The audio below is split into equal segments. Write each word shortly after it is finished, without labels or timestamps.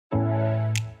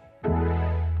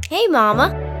Hey,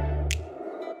 Mama.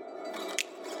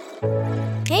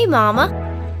 Hey, Mama.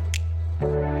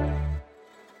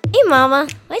 Hey, Mama.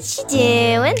 What you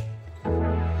doing?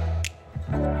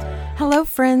 Hello,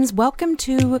 friends. Welcome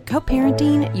to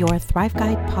Co-Parenting Your Thrive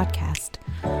Guide podcast.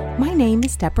 My name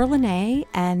is Deborah Lene,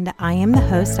 and I am the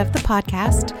host of the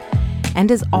podcast.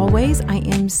 And as always, I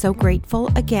am so grateful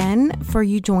again for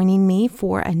you joining me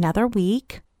for another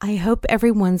week. I hope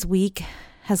everyone's week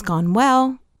has gone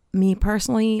well. Me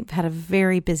personally, I've had a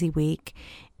very busy week,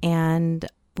 and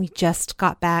we just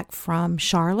got back from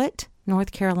Charlotte,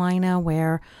 North Carolina,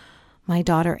 where my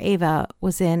daughter Ava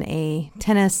was in a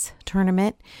tennis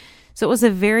tournament. So it was a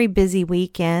very busy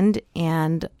weekend,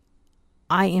 and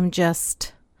I am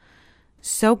just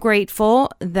so grateful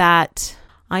that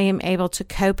I am able to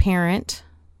co-parent.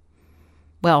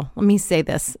 Well, let me say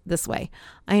this way.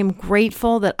 I am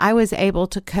grateful that I was able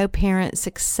to co-parent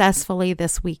successfully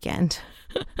this weekend.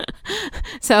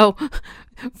 So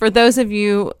for those of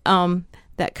you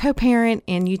that co-parent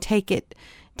and you take it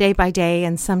day by day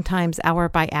and sometimes hour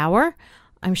by hour,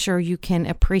 I'm sure you can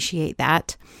appreciate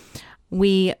that.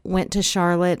 We went to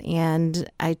Charlotte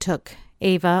and I took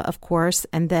Ava, of course,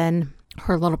 and then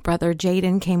her little brother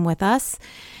Jaden came with us.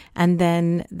 And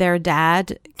then their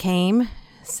dad came,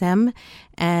 Sim,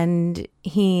 and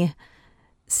he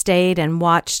stayed and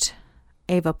watched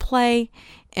Ava play.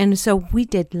 And so we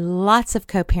did lots of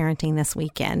co-parenting this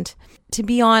weekend. To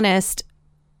be honest,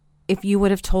 if you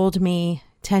would have told me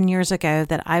 10 years ago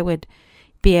that I would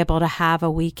be able to have a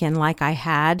weekend like I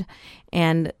had,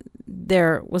 and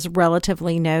there was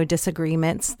relatively no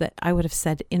disagreements, that I would have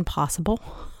said impossible,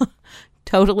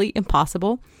 totally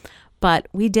impossible. But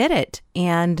we did it,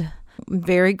 and I'm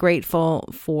very grateful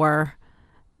for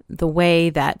the way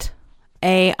that,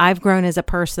 I've grown as a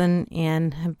person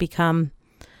and have become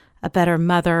a better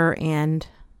mother and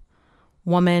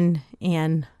woman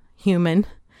and human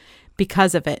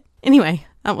because of it. Anyway,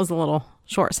 that was a little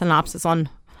short synopsis on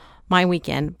my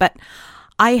weekend. But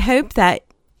I hope that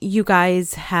you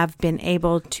guys have been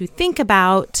able to think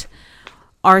about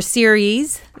our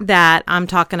series that I'm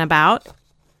talking about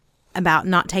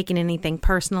not taking anything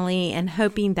personally, and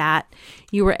hoping that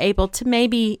you were able to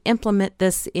maybe implement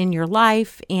this in your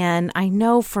life. And I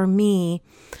know for me,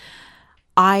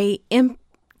 I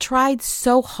tried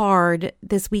so hard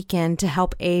this weekend to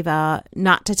help Ava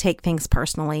not to take things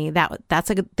personally.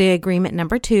 That's the agreement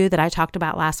number 2 that I talked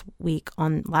about last week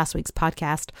on last week's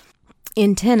podcast.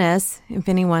 In tennis, if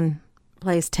anyone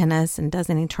plays tennis and does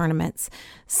any tournaments,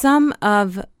 some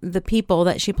of the people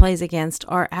that she plays against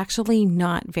are actually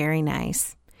not very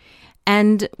nice.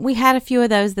 And we had a few of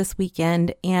those this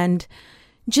weekend, and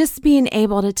just being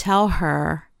able to tell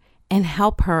her and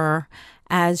help her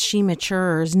as she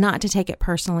matures not to take it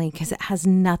personally, because it has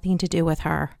nothing to do with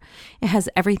her. It has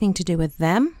everything to do with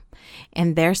them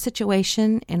and their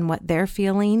situation and what they're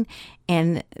feeling,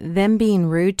 and them being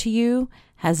rude to you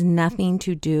has nothing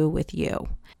to do with you.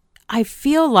 I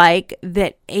feel like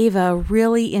that Ava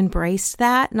really embraced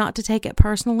that, not to take it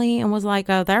personally, and was like,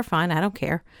 oh, they're fine, I don't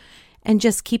care, and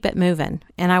just keep it moving.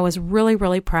 And I was really,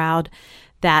 really proud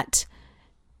that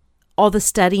all the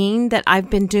studying that I've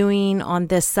been doing on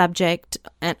this subject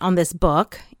and on this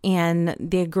book, and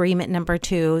the agreement number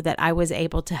 2, that I was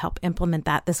able to help implement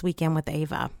that this weekend with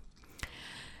Ava.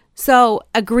 So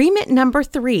agreement number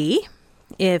 3,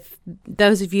 if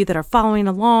those of you that are following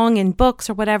along in books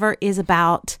or whatever, is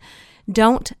about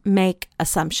don't make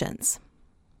assumptions.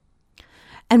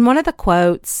 And one of the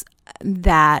quotes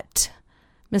that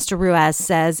Mr. Ruiz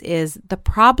says is, the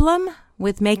problem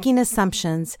with making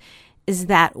assumptions is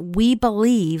that we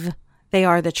believe they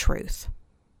are the truth.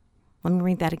 Let me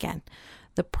read that again.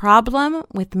 The problem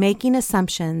with making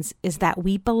assumptions is that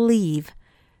we believe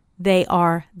they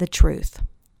are the truth.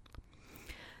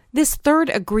 This third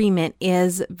agreement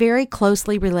is very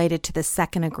closely related to the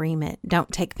second agreement,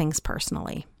 don't take things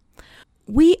personally.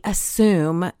 We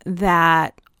assume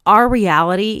that our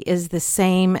reality is the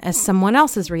same as someone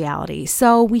else's reality,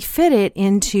 so we fit it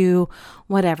into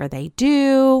whatever they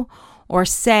do or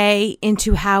say,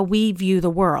 into how we view the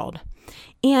world.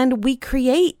 And we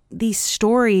create these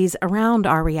stories around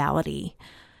our reality.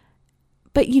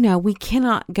 But, we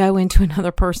cannot go into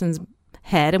another person's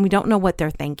head, and we don't know what they're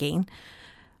thinking.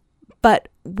 But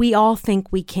we all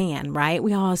think we can, right?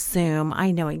 We all assume.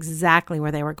 I know exactly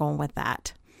where they were going with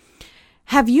that.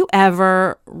 Have you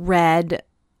ever read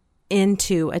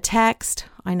into a text?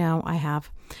 I know I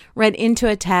have. Read into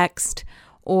a text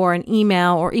or an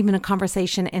email or even a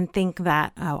conversation and think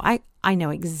that, I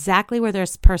know exactly where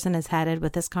this person is headed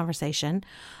with this conversation.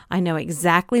 I know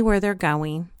exactly where they're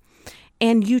going.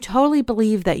 And you totally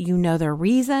believe that you know their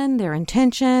reason, their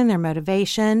intention, their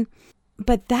motivation.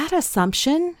 But that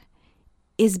assumption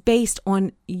is based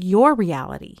on your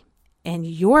reality and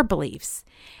your beliefs.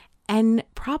 And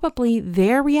probably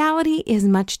their reality is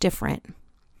much different.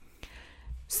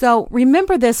 So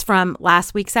remember this from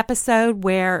last week's episode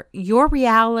where your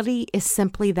reality is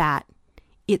simply that.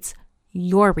 It's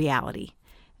your reality.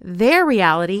 Their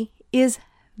reality is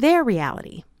their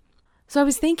reality. So I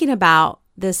was thinking about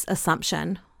this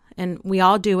assumption, and we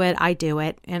all do it. I do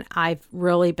it. And I've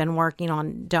really been working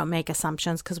on don't make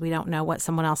assumptions because we don't know what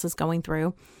someone else is going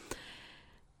through.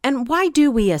 And why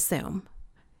do we assume?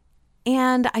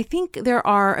 And I think there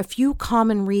are a few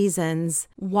common reasons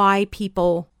why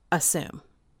people assume.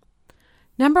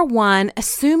 Number one,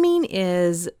 assuming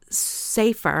is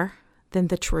safer than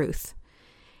the truth.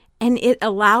 And it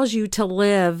allows you to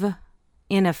live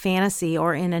in a fantasy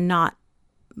or in a not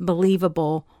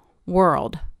believable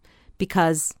world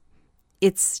because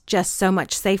it's just so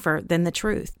much safer than the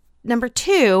truth. Number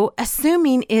two,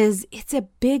 assuming it's a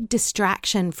big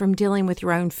distraction from dealing with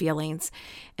your own feelings.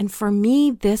 And for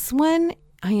me, this one,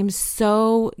 I am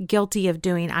so guilty of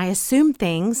doing. I assume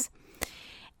things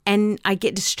and I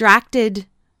get distracted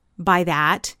by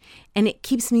that, and it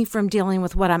keeps me from dealing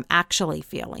with what I'm actually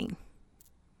feeling.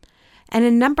 And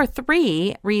then number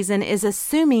three reason is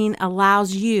assuming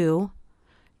allows you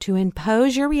to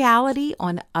impose your reality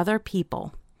on other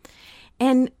people.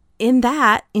 And in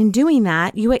doing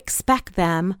that, you expect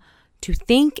them to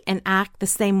think and act the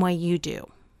same way you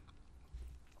do.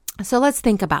 So let's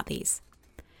think about these.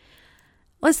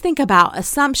 Let's think about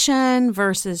assumption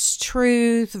versus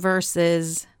truth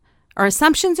or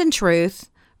assumptions and truth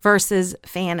versus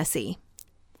fantasy.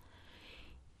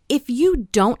 If you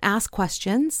don't ask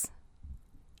questions,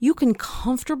 you can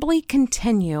comfortably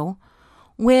continue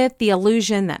with the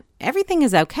illusion that everything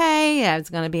is okay, it's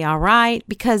going to be all right,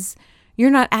 because you're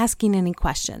not asking any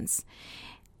questions.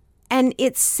 And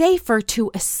it's safer to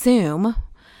assume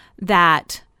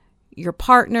that your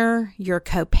partner, your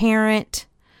co-parent,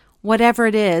 whatever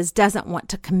it is, doesn't want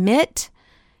to commit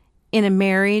in a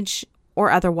marriage or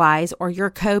otherwise, or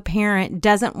your co-parent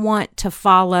doesn't want to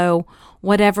follow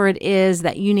whatever it is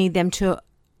that you need them to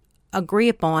agree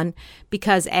upon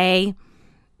because A,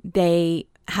 they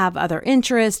have other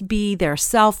interests, B, they're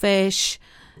selfish,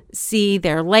 C,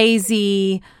 they're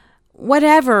lazy,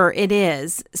 whatever it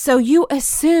is. So you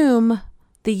assume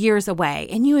the years away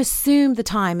and you assume the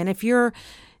time. And if you're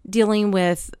dealing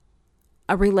with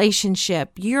a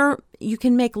relationship, you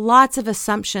can make lots of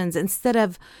assumptions instead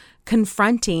of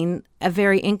confronting a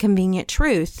very inconvenient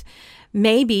truth.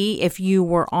 Maybe if you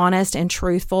were honest and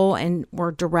truthful and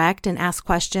were direct and asked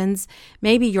questions,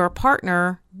 maybe your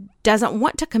partner doesn't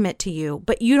want to commit to you,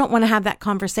 but you don't want to have that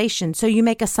conversation. So you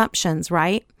make assumptions,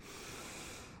 right?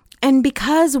 And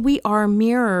because we are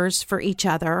mirrors for each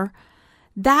other,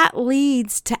 that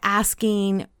leads to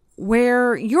asking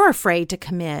where you're afraid to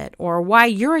commit or why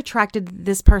you're attracted to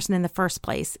this person in the first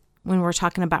place when we're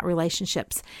talking about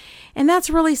relationships. And that's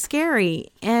really scary.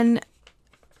 And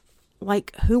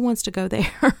like, who wants to go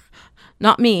there?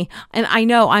 Not me. And I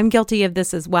know I'm guilty of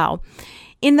this as well.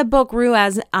 In the book,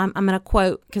 Ruiz, I'm going to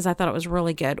quote because I thought it was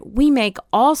really good. We make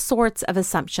all sorts of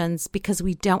assumptions because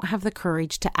we don't have the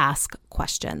courage to ask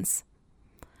questions.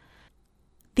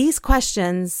 These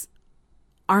questions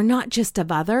are not just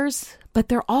of others, but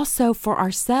they're also for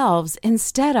ourselves.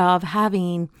 Instead of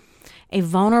having a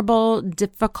vulnerable,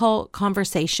 difficult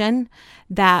conversation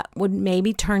that would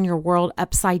maybe turn your world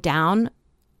upside down,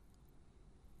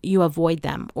 you avoid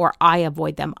them, or I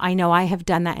avoid them. I know I have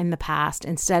done that in the past.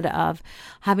 Instead of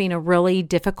having a really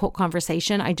difficult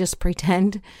conversation, I just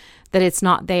pretend that it's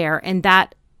not there. And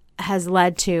that has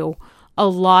led to a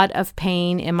lot of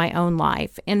pain in my own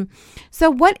life. And so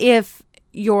what if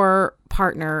your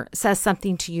partner says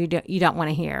something to you you don't want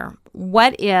to hear?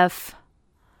 What if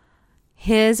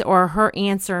his or her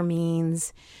answer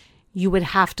means you would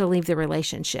have to leave the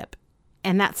relationship?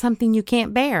 And that's something you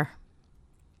can't bear.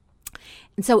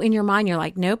 And so in your mind, you're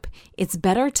like, nope, it's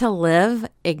better to live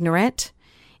ignorant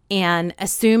and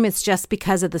assume it's just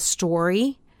because of the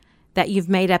story that you've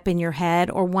made up in your head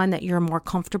or one that you're more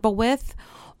comfortable with.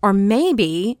 Or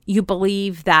maybe you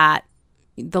believe that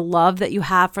the love that you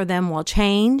have for them will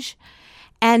change.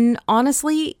 And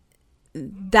honestly,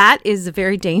 that is a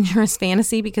very dangerous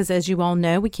fantasy because as you all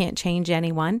know, we can't change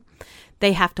anyone.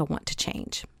 They have to want to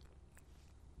change.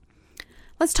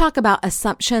 Let's talk about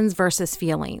assumptions versus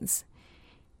feelings.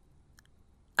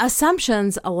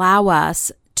 Assumptions allow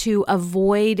us to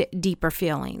avoid deeper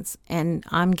feelings. And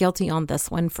I'm guilty on this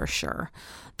one for sure.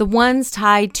 The ones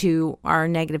tied to our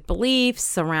negative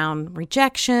beliefs around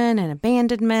rejection and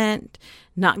abandonment,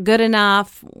 not good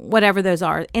enough, whatever those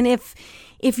are. And if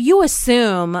you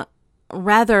assume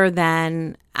rather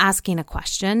than asking a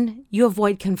question, you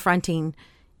avoid confronting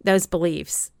those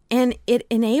beliefs. And it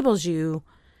enables you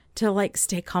to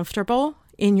stay comfortable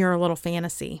in your little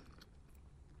fantasy.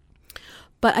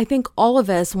 But I think all of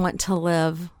us want to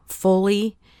live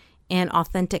fully and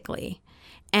authentically.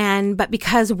 But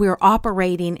because we're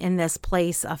operating in this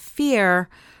place of fear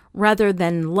rather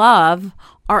than love,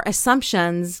 our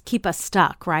assumptions keep us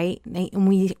stuck, right? And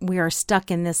we are stuck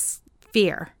in this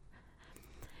fear.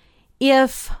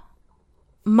 If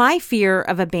my fear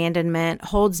of abandonment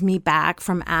holds me back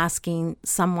from asking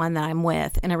someone that I'm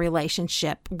with in a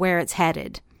relationship where it's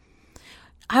headed,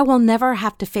 I will never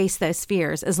have to face those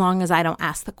fears as long as I don't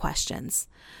ask the questions.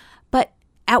 But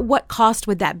at what cost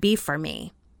would that be for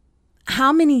me?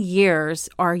 How many years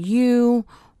are you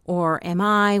or am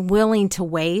I willing to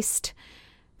waste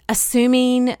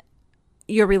assuming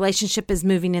your relationship is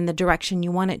moving in the direction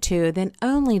you want it to, then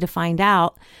only to find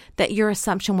out that your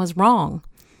assumption was wrong?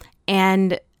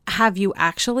 And have you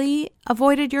actually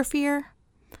avoided your fear?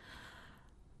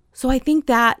 So I think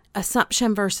that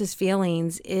assumption versus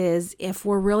feelings is if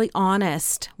we're really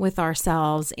honest with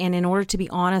ourselves. And in order to be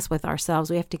honest with ourselves,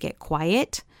 we have to get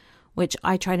quiet, which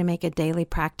I try to make a daily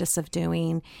practice of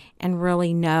doing, and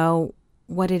really know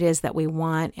what it is that we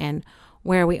want and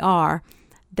where we are.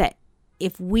 That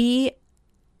if we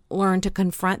learn to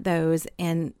confront those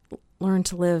and learn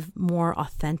to live more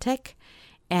authentic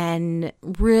and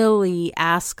really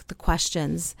ask the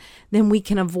questions, then we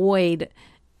can avoid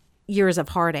years of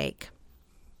heartache.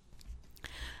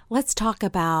 Let's talk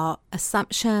about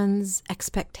assumptions,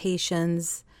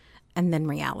 expectations, and then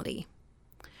reality.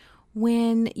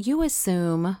 When you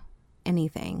assume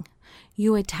anything,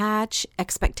 you attach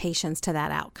expectations to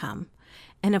that outcome.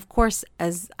 And of course,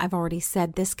 as I've already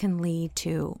said, this can lead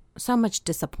to so much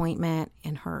disappointment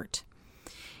and hurt.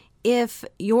 If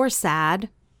you're sad,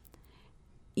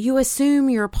 you assume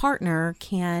your partner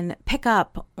can pick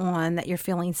up on that you're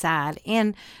feeling sad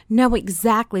and know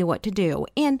exactly what to do.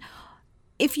 And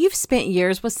if you've spent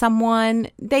years with someone,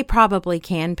 they probably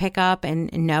can pick up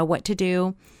and know what to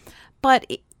do. But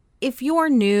if you're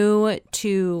new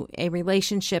to a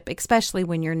relationship, especially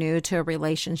when you're new to a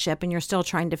relationship and you're still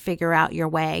trying to figure out your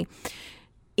way,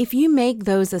 if you make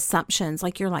those assumptions,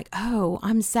 like you're like, oh,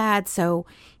 I'm sad, so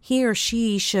he or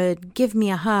she should give me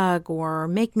a hug or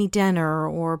make me dinner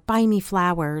or buy me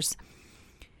flowers,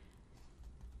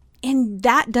 and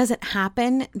that doesn't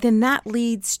happen, then that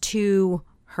leads to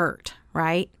hurt,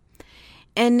 right?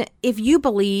 And if you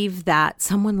believe that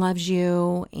someone loves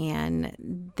you,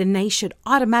 and then they should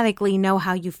automatically know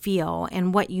how you feel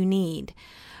and what you need.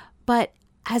 But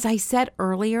as I said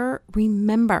earlier,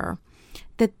 remember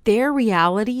that their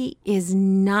reality is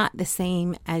not the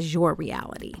same as your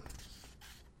reality.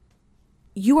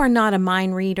 You are not a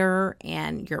mind reader,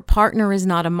 and your partner is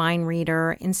not a mind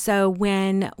reader. And so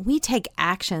when we take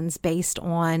actions based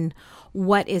on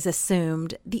what is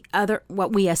assumed,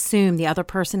 what we assume the other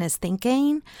person is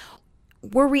thinking,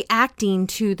 we're reacting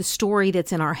to the story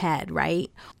that's in our head,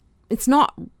 right? It's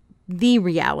not the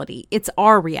reality, it's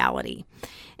our reality.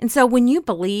 And so when you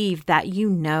believe that you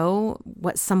know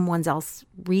what someone else's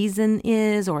reason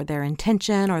is, or their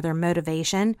intention, or their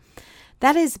motivation,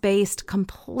 that is based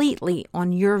completely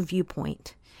on your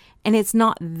viewpoint, and it's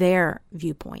not their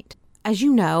viewpoint. As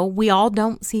you know, we all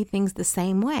don't see things the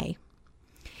same way.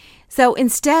 So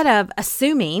instead of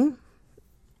assuming,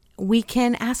 we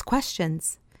can ask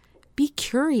questions. Be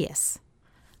curious.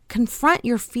 Confront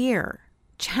your fear.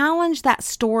 Challenge that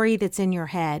story that's in your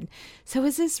head. So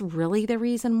is this really the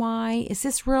reason why? Is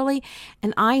this really?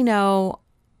 And I know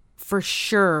for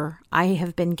sure I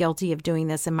have been guilty of doing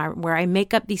this where I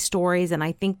make up these stories and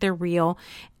I think they're real,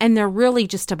 and they're really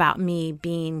just about me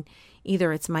being,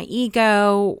 either it's my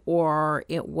ego or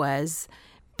it was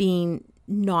being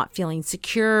not feeling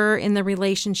secure in the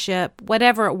relationship,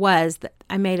 whatever it was that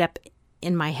I made up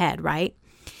in my head, right?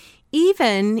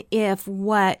 Even if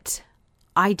what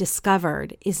I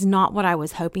discovered is not what I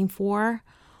was hoping for,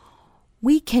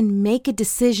 we can make a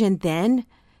decision then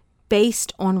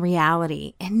based on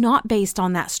reality and not based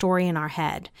on that story in our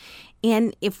head.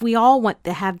 And if we all want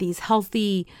to have these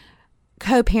healthy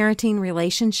co-parenting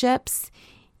relationships,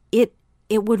 it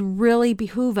would really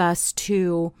behoove us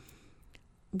to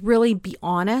really be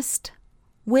honest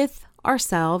with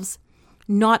ourselves,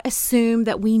 not assume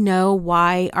that we know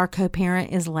why our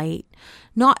co-parent is late,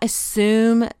 not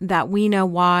assume that we know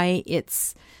why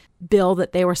it's bill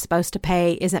that they were supposed to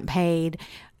pay isn't paid.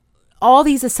 All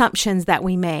these assumptions that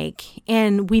we make,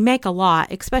 and we make a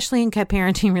lot, especially in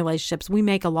co-parenting relationships, we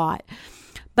make a lot.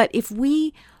 But if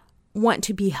we want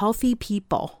to be healthy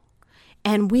people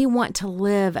and we want to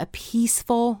live a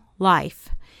peaceful life,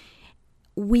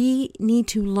 we need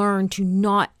to learn to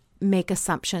not make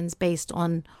assumptions based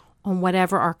on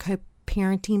whatever our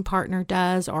co-parenting partner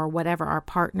does or whatever our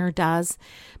partner does,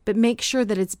 but make sure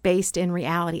that it's based in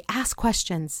reality. Ask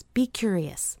questions. Be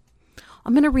curious.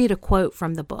 I'm going to read a quote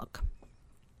from the book.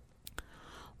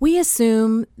 We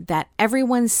assume that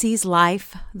everyone sees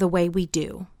life the way we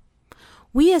do.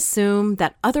 We assume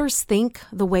that others think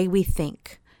the way we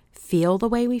think, feel the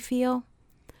way we feel,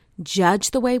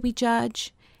 judge the way we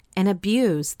judge, and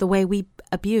abuse the way we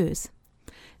abuse.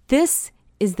 This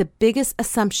is the biggest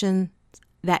assumption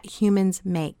that humans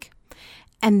make.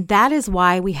 And that is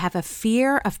why we have a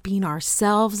fear of being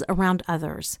ourselves around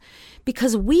others,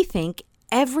 because we think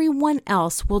everyone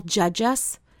else will judge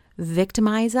us,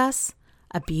 victimize us,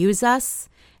 abuse us,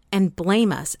 and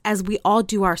blame us as we all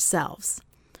do ourselves.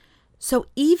 So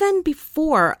even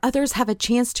before others have a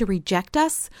chance to reject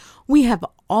us, we have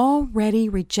already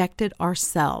rejected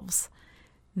ourselves.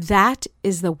 That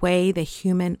is the way the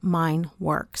human mind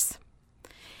works.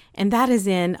 And that is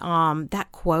in, that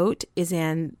quote is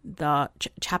in the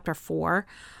chapter 4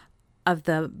 of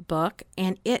the book.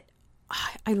 And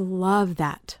I love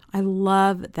that. I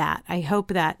love that. I hope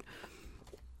that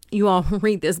you all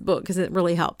read this book because it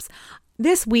really helps.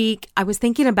 This week, I was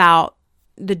thinking about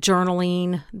the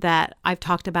journaling that I've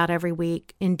talked about every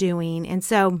week in doing. And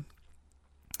so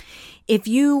if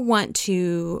you want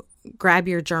to grab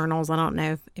your journals, I don't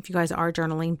know if you guys are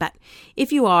journaling, but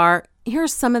if you are,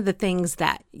 here's some of the things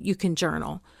that you can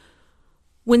journal.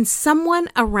 When someone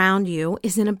around you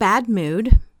is in a bad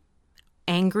mood,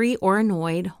 angry or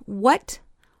annoyed, what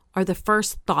are the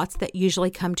first thoughts that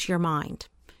usually come to your mind?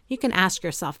 You can ask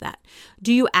yourself that.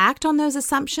 Do you act on those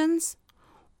assumptions,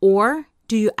 or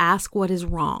do you ask what is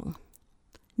wrong?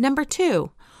 Number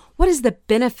 2, what is the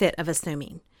benefit of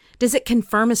assuming? Does it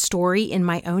confirm a story in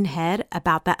my own head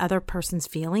about that other person's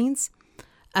feelings,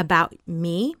 about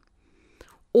me?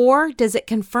 Or does it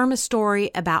confirm a story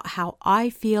about how I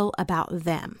feel about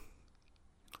them?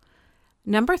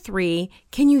 Number 3,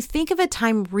 can you think of a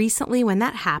time recently when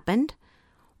that happened?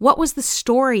 What was the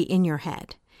story in your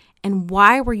head? And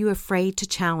why were you afraid to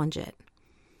challenge it?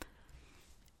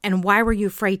 And why were you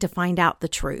afraid to find out the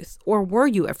truth? Or were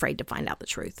you afraid to find out the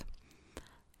truth?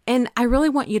 And I really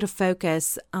want you to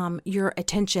focus your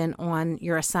attention on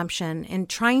your assumption and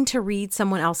trying to read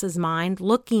someone else's mind,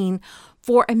 looking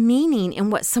for a meaning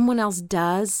in what someone else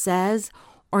does, says,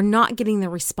 or not getting the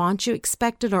response you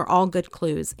expected are all good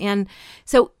clues. And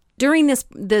so during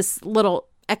this little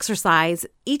exercise,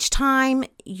 each time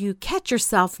you catch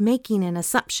yourself making an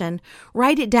assumption,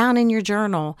 write it down in your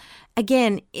journal.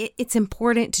 Again, it's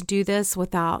important to do this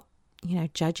without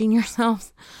judging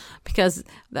yourselves, because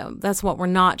that's what we're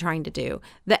not trying to do.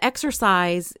 The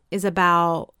exercise is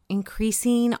about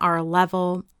increasing our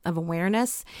level of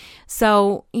awareness.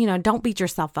 So, don't beat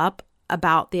yourself up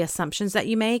about the assumptions that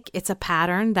you make. It's a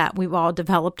pattern that we've all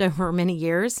developed over many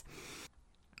years.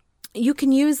 You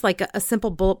can use like a simple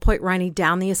bullet point writing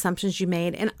down the assumptions you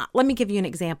made. And let me give you an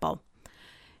example.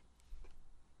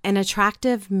 An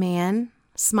attractive man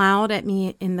smiled at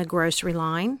me in the grocery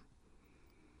line.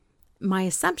 My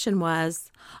assumption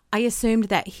was, I assumed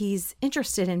that he's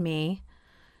interested in me.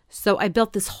 So I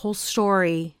built this whole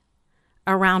story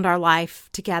around our life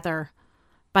together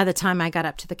by the time I got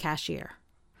up to the cashier.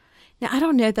 Now, I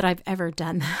don't know that I've ever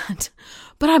done that,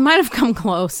 but I might have come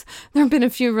close. There have been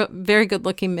a few very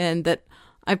good-looking men that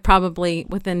I've probably,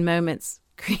 within moments,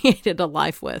 created a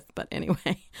life with. But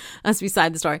anyway, that's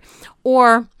beside the story.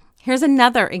 Or here's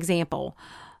another example.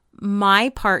 My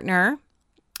partner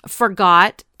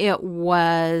forgot it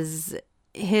was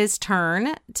his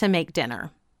turn to make dinner.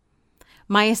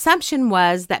 My assumption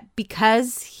was that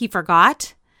because he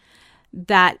forgot,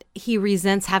 that he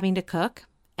resents having to cook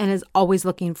and is always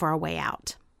looking for a way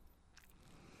out.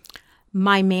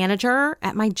 My manager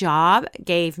at my job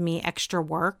gave me extra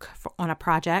work on a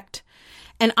project,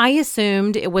 and I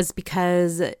assumed it was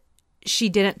because she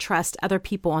didn't trust other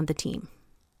people on the team.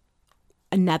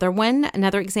 Another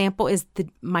example is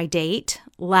my date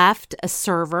left a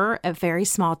server a very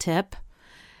small tip,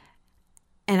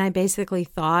 and I basically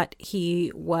thought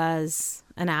he was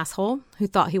an asshole who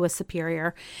thought he was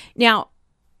superior. Now,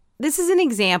 this is an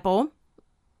example.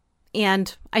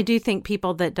 And I do think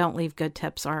people that don't leave good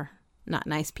tips are not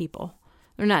nice people.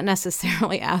 They're not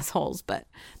necessarily assholes, but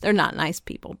they're not nice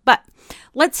people. But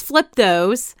let's flip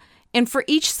those And for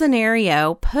each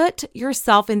scenario, put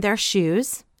yourself in their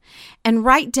shoes and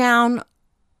write down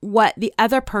what the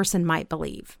other person might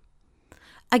believe.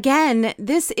 Again,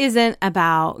 this isn't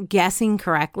about guessing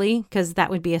correctly, because that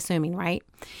would be assuming, right?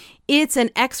 It's an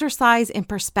exercise in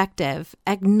perspective,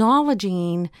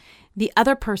 acknowledging the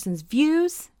other person's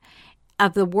views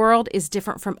of the world is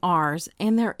different from ours,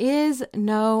 and there is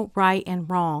no right and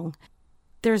wrong.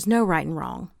 There's no right and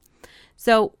wrong.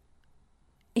 So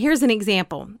here's an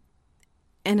example.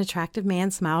 An attractive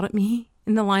man smiled at me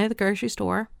in the line of the grocery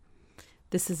store.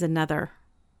 This is another.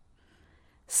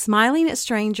 Smiling at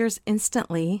strangers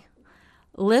instantly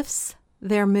lifts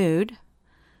their mood,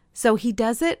 so he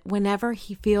does it whenever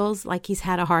he feels like he's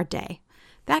had a hard day.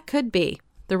 That could be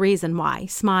the reason why.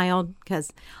 Smiled,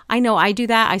 because I know I do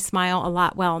that. I smile a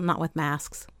lot. Well, not with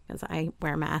masks, because I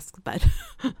wear masks,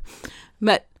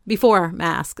 but before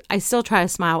masks, I still try to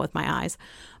smile with my eyes.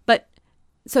 But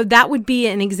so that would be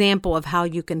an example of how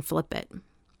you can flip it.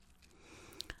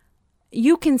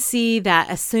 You can see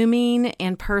that assuming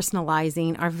and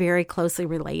personalizing are very closely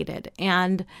related,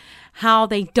 and how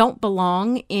they don't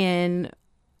belong in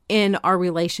our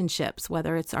relationships,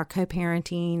 whether it's our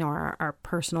co-parenting or our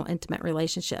personal intimate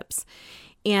relationships.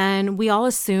 And we all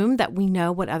assume that we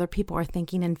know what other people are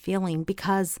thinking and feeling,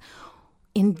 because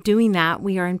in doing that,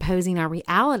 we are imposing our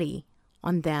reality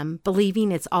on them,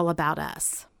 believing it's all about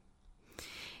us.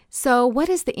 So what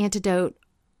is the antidote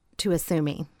to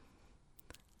assuming?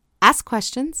 Ask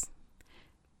questions,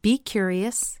 be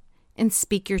curious, and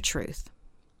speak your truth.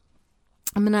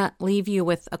 I'm going to leave you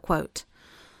with a quote.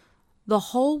 The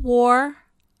whole war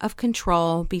of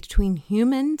control between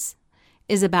humans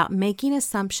is about making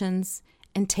assumptions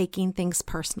and taking things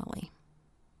personally.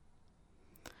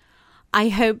 I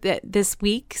hope that this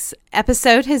week's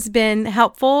episode has been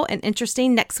helpful and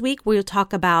interesting. Next week, we'll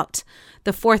talk about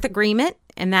the fourth agreement,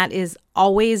 and that is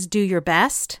always do your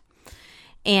best.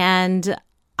 And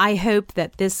I hope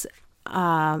that this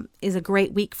is a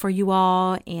great week for you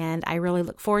all, and I really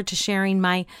look forward to sharing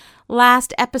my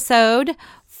last episode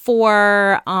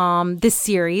for this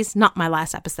series. Not my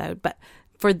last episode, but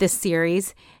for this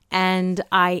series. And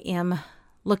I am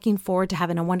looking forward to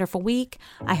having a wonderful week.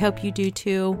 I hope you do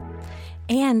too.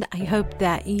 And I hope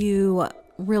that you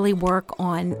really work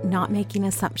on not making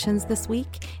assumptions this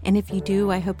week. And if you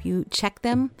do, I hope you check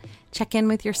in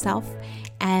with yourself.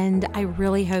 And I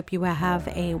really hope you have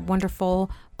a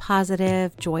wonderful,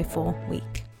 positive, joyful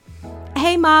week.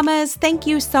 Hey mamas, thank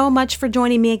you so much for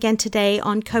joining me again today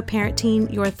on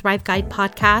Co-Parenting Your Thrive Guide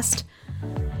podcast.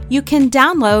 You can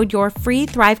download your free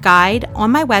Thrive Guide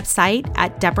on my website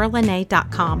at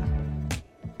deborahlenay.com.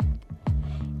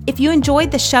 If you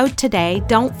enjoyed the show today,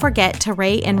 don't forget to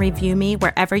rate and review me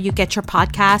wherever you get your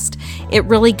podcast. It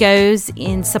really goes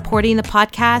in supporting the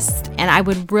podcast, and I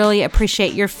would really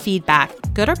appreciate your feedback,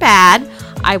 good or bad.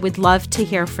 I would love to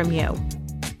hear from you.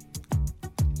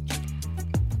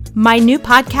 My new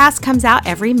podcast comes out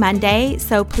every Monday,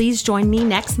 so please join me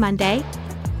next Monday.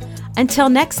 Until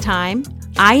next time,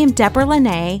 I am Deborah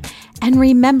Lenay, and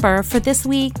remember for this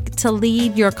week to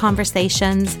lead your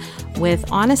conversations with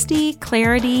honesty,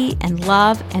 clarity, and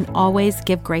love, and always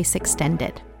give grace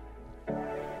extended.